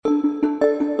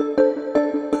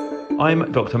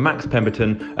I'm Dr. Max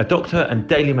Pemberton, a doctor and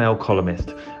Daily Mail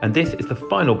columnist, and this is the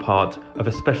final part of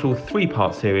a special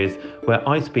three-part series where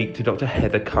I speak to Dr.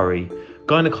 Heather Curry,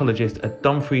 gynaecologist at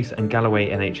Dumfries and Galloway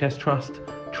NHS Trust,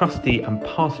 trustee and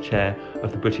past chair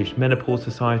of the British Menopause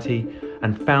Society,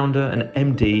 and founder and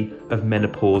MD of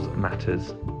Menopause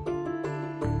Matters.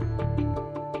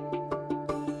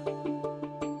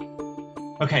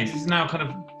 Okay, so this is now kind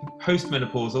of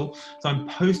post-menopausal. So I'm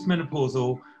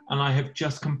post-menopausal and I have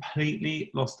just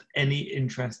completely lost any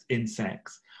interest in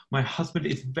sex. My husband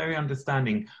is very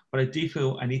understanding, but I do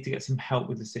feel I need to get some help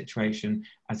with the situation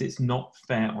as it's not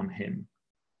fair on him.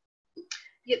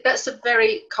 Yeah, that's a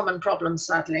very common problem,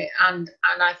 sadly, and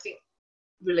I think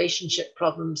relationship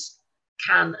problems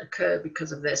can occur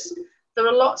because of this. There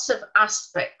are lots of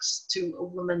aspects to a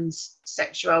woman's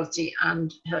sexuality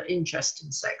and her interest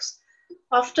in sex.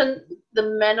 Often the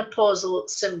menopausal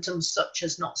symptoms such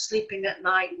as not sleeping at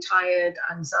night, tired,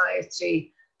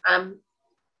 anxiety,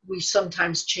 we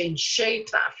sometimes change shape,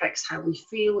 that affects how we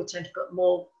feel, we tend to put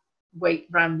more weight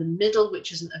around the middle,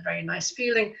 which isn't a very nice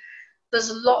feeling.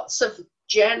 There's lots of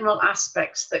general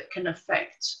aspects that can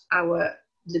affect our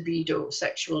libido,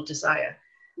 sexual desire.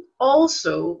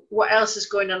 Also, what else is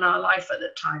going on in our life at the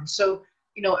time? So,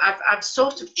 you know, I've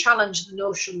sort of challenged the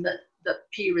notion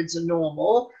that periods are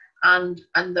normal, and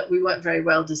that we weren't very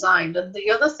well designed. And the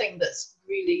other thing that's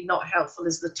really not helpful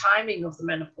is the timing of the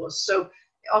menopause. So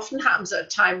it often happens at a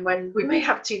time when we may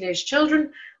have teenage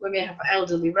children, we may have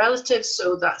elderly relatives,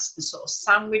 so that's the sort of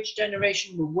sandwich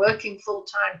generation, we're working full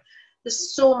time.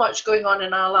 There's so much going on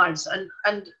in our lives.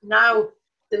 And now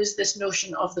there's this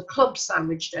notion of the club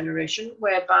sandwich generation,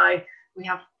 whereby we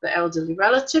have the elderly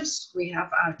relatives, we have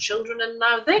our children, and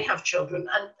now they have children.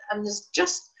 And there's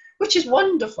just, which is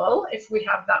wonderful if we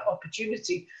have that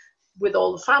opportunity with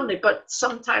all the family. But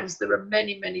sometimes there are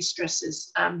many, many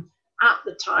stresses at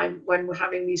the time when we're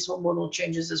having these hormonal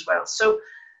changes as well. So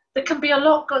there can be a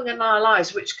lot going on in our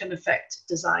lives which can affect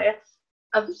desire.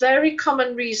 A very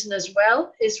common reason as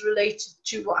well is related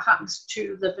to what happens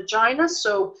to the vagina.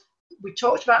 So we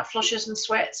talked about flushes and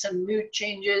sweats and mood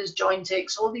changes, joint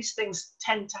aches, all these things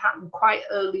tend to happen quite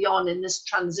early on in this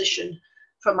transition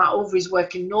from our ovaries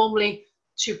working normally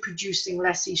to producing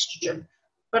less estrogen.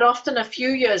 But often a few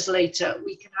years later,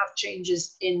 we can have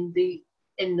changes in the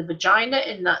vagina,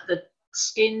 in that the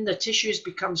skin, the tissues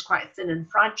becomes quite thin and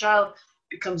fragile,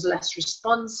 becomes less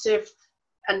responsive,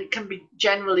 and it can be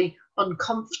generally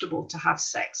uncomfortable to have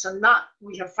sex. And that,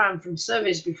 we have found from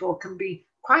surveys before, can be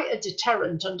quite a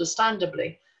deterrent,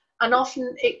 understandably. And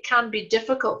often it can be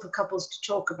difficult for couples to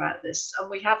talk about this. And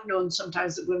we have known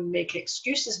sometimes that women make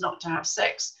excuses not to have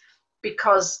sex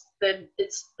because then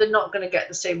they're not going to get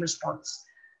the same response.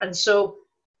 And so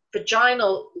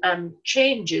vaginal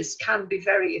changes can be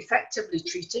very effectively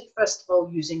treated, first of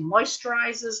all, using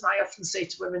moisturizers. I often say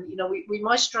to women, you know, we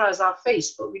moisturize our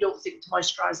face, but we don't think to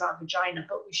moisturize our vagina,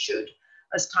 but we should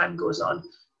as time goes on.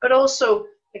 But also,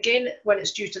 again, when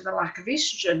it's due to the lack of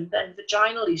estrogen, then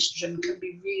vaginal estrogen can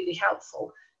be really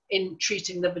helpful in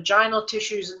treating the vaginal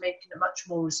tissues and making it much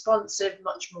more responsive,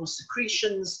 much more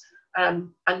secretions,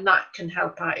 and that can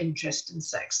help our interest in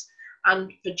sex. And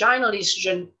vaginal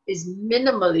estrogen is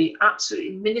minimally,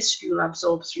 absolutely minuscule,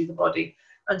 absorbed through the body,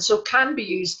 and so can be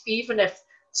used even if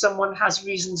someone has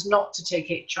reasons not to take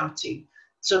HRT,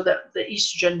 so that the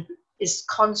estrogen is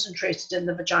concentrated in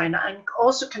the vagina, and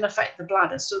also can affect the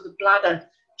bladder. So the bladder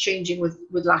changing with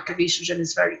lack of estrogen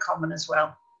is very common as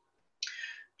well.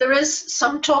 There is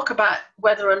some talk about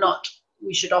whether or not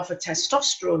we should offer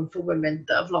testosterone for women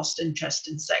that have lost interest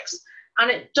in sex. And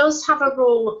it does have a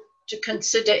role to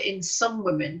consider in some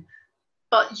women,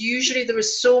 but usually there are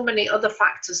so many other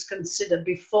factors considered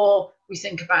before we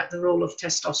think about the role of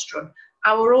testosterone.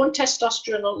 Our own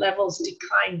testosterone levels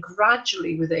decline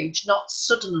gradually with age, not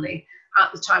suddenly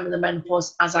at the time of the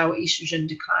menopause as our estrogen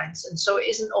declines. And so it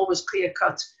isn't always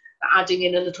clear-cut that adding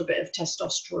in a little bit of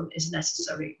testosterone is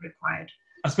necessary, required.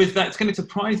 I suppose that's going to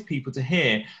surprise people to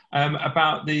hear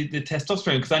about the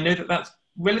testosterone, because I know that that's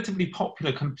relatively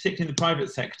popular, particularly in the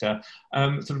private sector,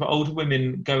 sort of older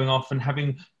women going off and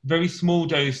having very small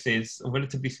doses, or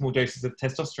relatively small doses of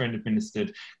testosterone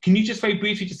administered. Can you just very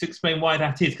briefly just explain why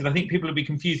that is? Because I think people will be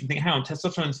confused and think, hang on,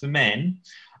 testosterone's for men,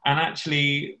 and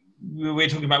actually we're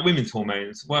talking about women's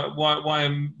hormones. Why are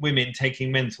women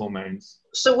taking men's hormones?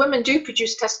 So women do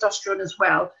produce testosterone as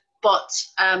well, but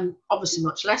obviously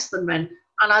much less than men.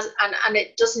 And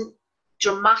it doesn't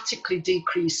dramatically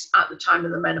decrease at the time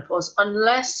of the menopause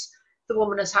unless the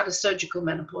woman has had a surgical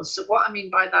menopause. So what I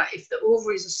mean by that, if the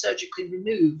ovaries are surgically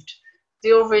removed,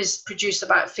 the ovaries produce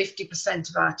about 50%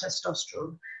 of our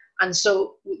testosterone. And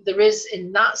so there is,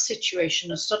 in that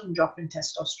situation, a sudden drop in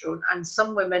testosterone. And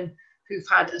some women who've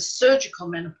had a surgical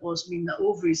menopause, meaning the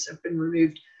ovaries have been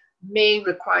removed, may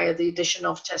require the addition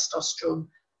of testosterone.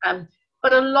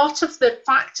 But a lot of the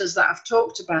factors that I've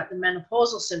talked about, the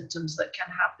menopausal symptoms that can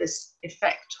have this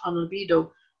effect on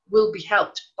libido, will be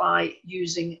helped by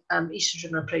using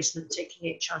estrogen replacement,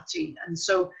 taking HRT. And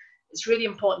so it's really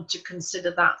important to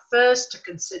consider that first, to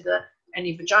consider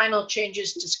any vaginal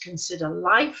changes, to consider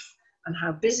life and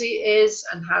how busy it is,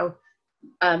 and how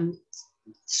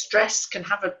stress can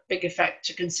have a big effect,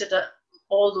 to consider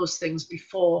all those things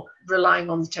before relying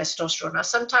on the testosterone. I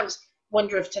sometimes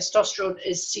wonder if testosterone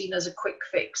is seen as a quick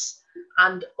fix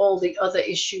and all the other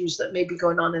issues that may be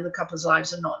going on in the couple's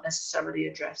lives are not necessarily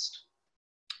addressed.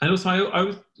 And also,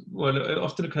 it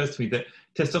often occurs to me that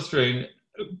testosterone,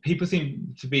 people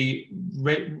seem to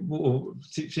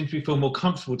feel more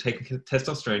comfortable taking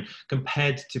testosterone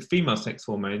compared to female sex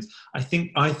hormones. I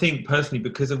think personally,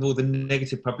 because of all the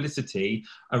negative publicity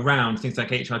around things like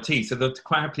HRT, so they'll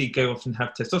quite happily go off and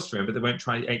have testosterone, but they won't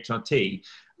try HRT,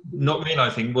 not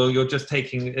realizing, well, you're just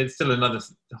taking, it's still another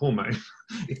hormone.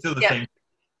 It's still the same.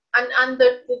 And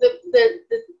the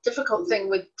difficult thing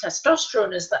with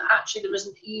testosterone is that actually there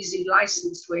isn't easy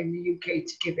licensed way in the UK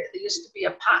to give it. There used to be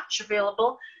a patch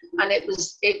available, and it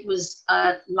was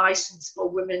licensed for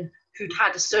women who'd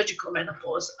had a surgical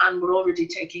menopause and were already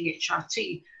taking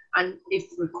HRT, and if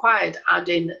required, add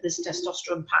in this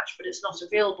testosterone patch, but it's not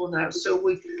available now. So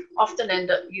we often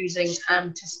end up using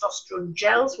testosterone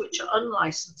gels, which are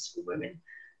unlicensed for women,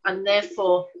 and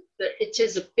therefore it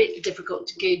is a bit difficult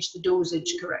to gauge the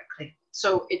dosage correctly.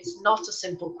 So it's not a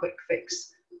simple quick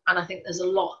fix. And I think there's a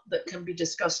lot that can be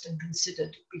discussed and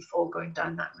considered before going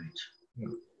down that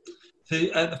route. So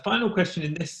the final question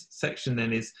in this section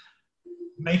then is,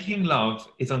 making love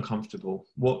is uncomfortable.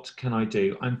 What can I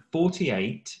do? I'm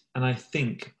 48 and I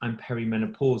think I'm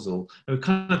perimenopausal. And we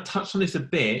kind of touched on this a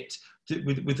bit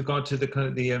with regard to the kind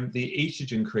of the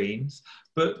estrogen creams,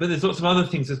 but there's lots of other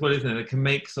things as well, isn't there, that can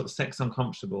make sort of sex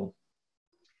uncomfortable?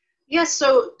 Yes,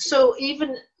 so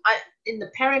even in the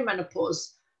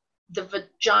perimenopause, the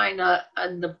vagina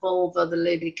and the vulva, the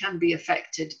labia, can be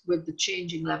affected with the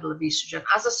changing level of estrogen.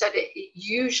 As I said, it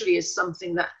usually is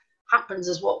something that happens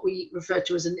as what we refer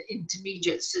to as an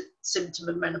intermediate symptom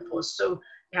of menopause. So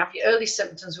you have your early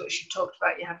symptoms, which you talked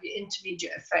about, you have your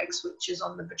intermediate effects, which is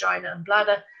on the vagina and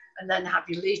bladder, and then have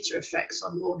your later effects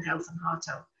on bone health and heart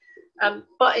health.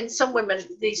 But in some women,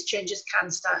 these changes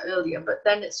can start earlier. But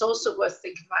then it's also worth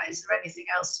thinking about, is there anything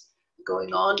else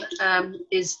going on?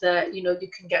 Is there, you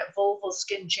can get vulval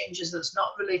skin changes that's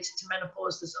not related to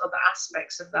menopause. There's other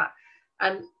aspects of that.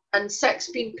 And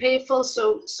sex being painful,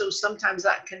 so sometimes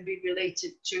that can be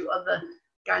related to other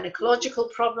gynecological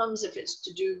problems, if it's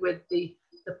to do with the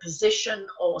position,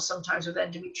 or sometimes with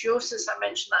endometriosis. I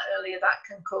mentioned that earlier, that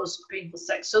can cause painful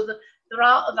sex. So there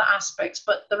are other aspects,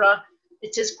 but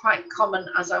it is quite common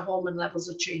as our hormone levels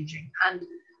are changing.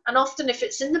 And often if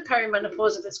it's in the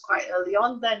perimenopause, if it's quite early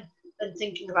on, then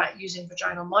thinking about using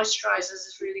vaginal moisturizers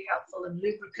is really helpful, and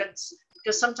lubricants,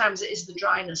 because sometimes it is the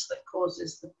dryness that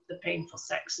causes the painful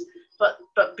sex.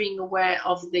 But being aware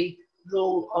of the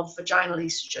role of vaginal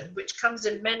estrogen, which comes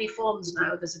in many forms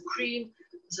now. There's a cream,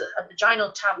 there's a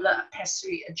vaginal tablet, a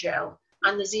pessary, a gel,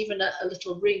 and there's even a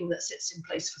little ring that sits in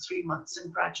place for 3 months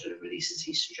and gradually releases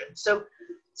estrogen.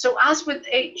 So as with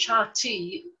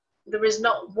HRT, there is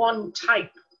not one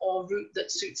type or route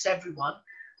that suits everyone.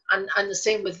 And the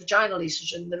same with vaginal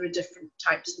estrogen, there are different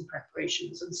types and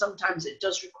preparations. And sometimes it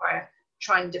does require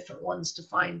trying different ones to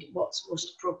find what's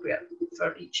most appropriate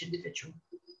for each individual.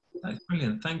 That's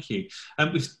brilliant, thank you.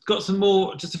 We've got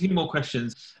just a few more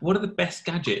questions. What are the best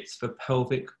gadgets for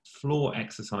pelvic floor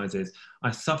exercises?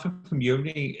 I suffer from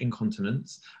urinary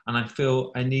incontinence and I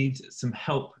feel I need some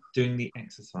help doing the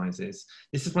exercises.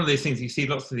 This is one of those things, you see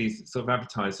lots of these sort of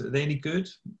advertised. Are they any good?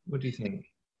 What do you think?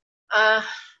 I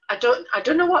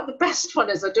don't know what the best one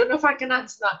is. I don't know if I can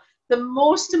answer that. The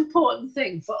most important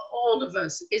thing for all of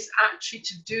us is actually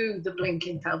to do the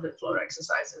blinking pelvic floor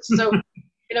exercises. So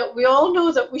we all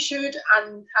know that we should,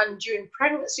 and during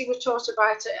pregnancy we taught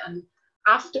about it, and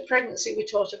after pregnancy we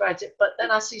taught about it. But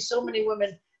then I see so many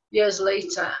women years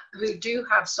later who do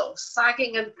have sort of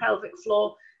sagging of the pelvic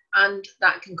floor, and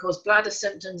that can cause bladder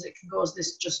symptoms. It can cause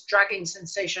this just dragging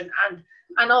sensation,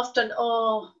 and often,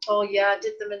 oh yeah, I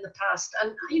did them in the past.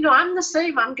 And I'm the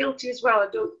same. I'm guilty as well. I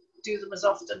don't do them as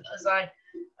often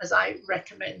as I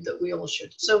recommend that we all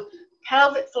should. So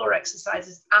pelvic floor exercise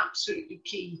is absolutely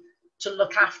key to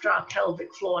look after our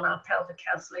pelvic floor and our pelvic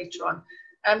health later on.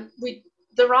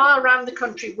 There are around the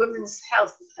country women's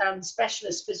health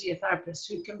specialist physiotherapists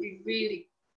who can be really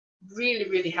really,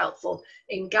 really helpful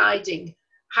in guiding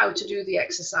how to do the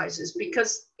exercises,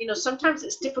 because, you know, sometimes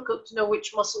it's difficult to know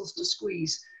which muscles to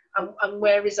squeeze and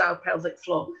where is our pelvic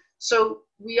floor. So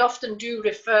we often do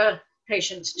refer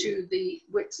patients to the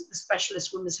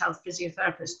specialist women's health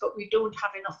physiotherapist, but we don't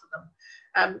have enough of them.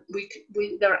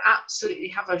 They absolutely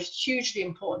have a hugely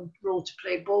important role to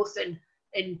play, both in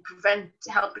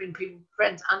helping people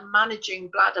prevent and managing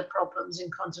bladder problems,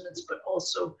 incontinence, but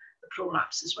also the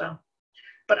prolapse as well.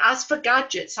 But as for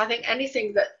gadgets, I think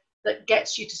anything that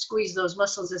gets you to squeeze those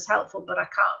muscles is helpful, but I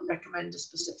can't recommend a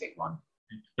specific one.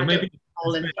 Maybe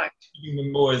using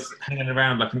them more as hanging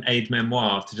around like an aid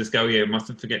memoir to just go, yeah,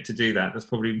 mustn't forget to do that. That's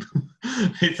probably,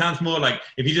 it sounds more like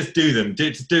if you just do them,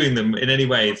 just doing them in any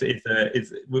way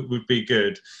would be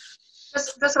good.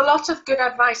 There's a lot of good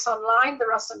advice online.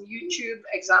 There are some YouTube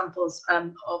examples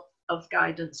of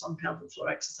guidance on pelvic floor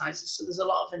exercises. So there's a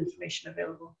lot of information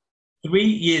available. 3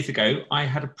 years ago, I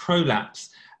had a prolapse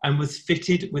and was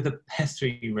fitted with a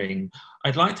pessary ring.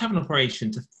 I'd like to have an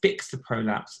operation to fix the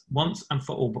prolapse once and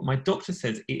for all, but my doctor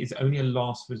says it is only a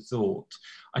last resort.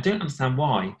 I don't understand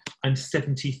why. I'm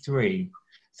 73.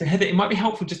 So Heather, it might be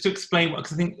helpful just to explain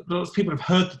because I think lots of people have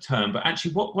heard the term, but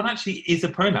actually what actually is a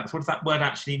prolapse? What does that word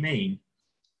actually mean?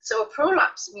 So a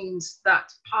prolapse means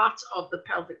that part of the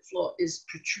pelvic floor is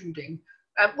protruding.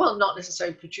 Well, not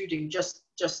necessarily protruding, just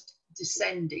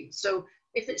descending. So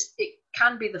it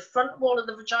can be the front wall of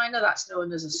the vagina, that's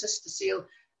known as a cystocele.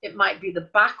 It might be the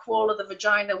back wall of the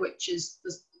vagina, which is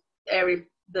the area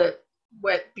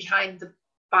where behind the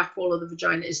back wall of the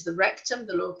vagina is the rectum,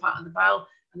 the lower part of the bowel,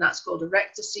 and that's called a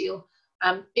rectocele.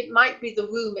 It might be the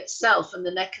womb itself and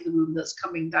the neck of the womb that's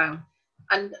coming down.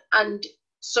 And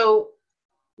so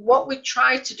what we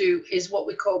try to do is what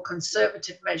we call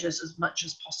conservative measures as much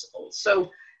as possible.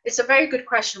 So it's a very good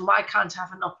question, why can't I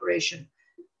have an operation?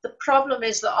 The problem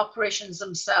is that operations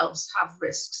themselves have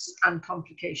risks and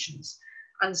complications.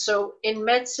 And so in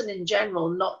medicine in general,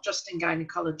 not just in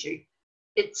gynecology,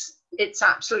 it's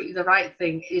absolutely the right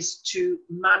thing is to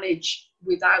manage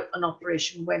without an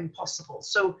operation when possible.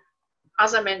 So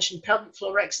as I mentioned, pelvic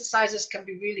floor exercises can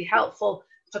be really helpful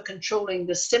for controlling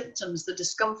the symptoms, the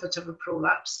discomfort of a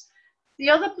prolapse.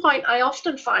 The other point I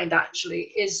often find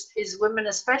actually is women,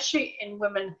 especially in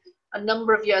women a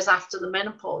number of years after the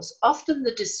menopause, often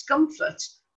the discomfort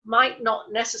might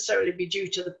not necessarily be due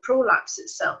to the prolapse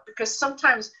itself, because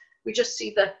sometimes we just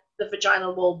see the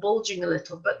vaginal wall bulging a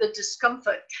little, but the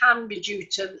discomfort can be due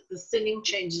to the thinning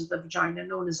changes of the vagina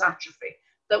known as atrophy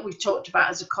that we've talked about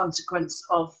as a consequence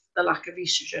of the lack of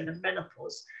estrogen and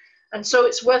menopause. And so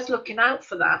it's worth looking out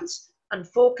for that and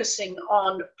focusing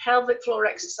on pelvic floor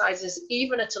exercises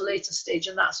even at a later stage,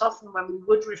 and that's often when we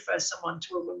would refer someone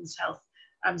to a women's health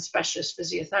specialist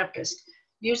physiotherapist.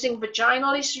 Using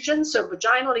vaginal estrogen, so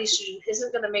vaginal estrogen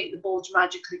isn't going to make the bulge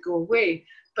magically go away,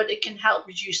 but it can help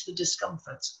reduce the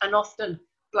discomfort, and often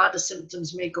bladder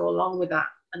symptoms may go along with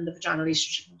that, and the vaginal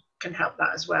estrogen can help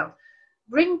that as well.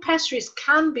 Ring pessaries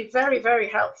can be very, very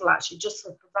helpful actually, just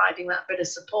for providing that bit of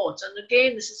support. And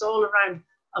again, this is all around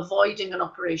avoiding an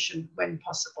operation when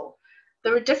possible.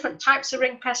 There are different types of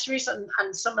ring pessaries,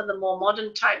 and some of the more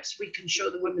modern types, we can show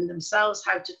the women themselves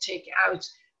how to take it out,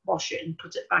 wash it and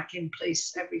put it back in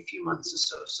place every few months or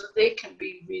so. So they can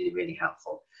be really, really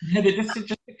helpful. Heather, just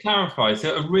to clarify,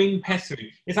 so a ring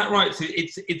pessary, is that right? So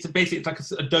it's basically it's like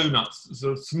a donut,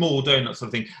 sort of small donut sort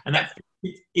of thing, and that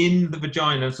fits in the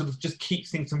vagina and sort of just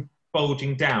keeps things from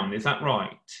bulging down. Is that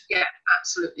right? Yeah,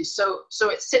 absolutely. So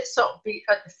it sits sort of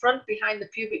at the front behind the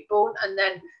pubic bone, and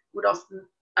then would often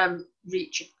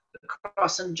reach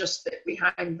across and just fit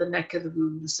behind the neck of the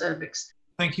womb, the cervix.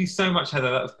 Thank you so much, Heather.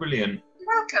 That was brilliant. You're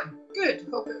welcome. Good.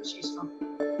 Hope it was useful.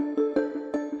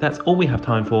 That's all we have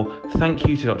time for. Thank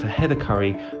you to Dr. Heather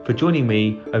Curry for joining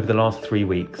me over the last 3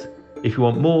 weeks. If you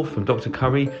want more from Dr.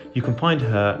 Curry, you can find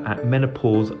her at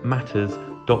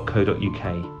menopausematters.co.uk.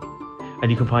 And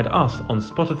you can find us on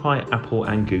Spotify, Apple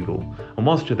and Google. And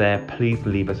whilst you're there, please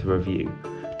leave us a review.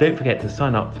 Don't forget to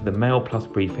sign up for the Mail Plus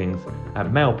briefings at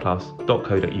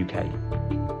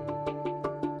mailplus.co.uk.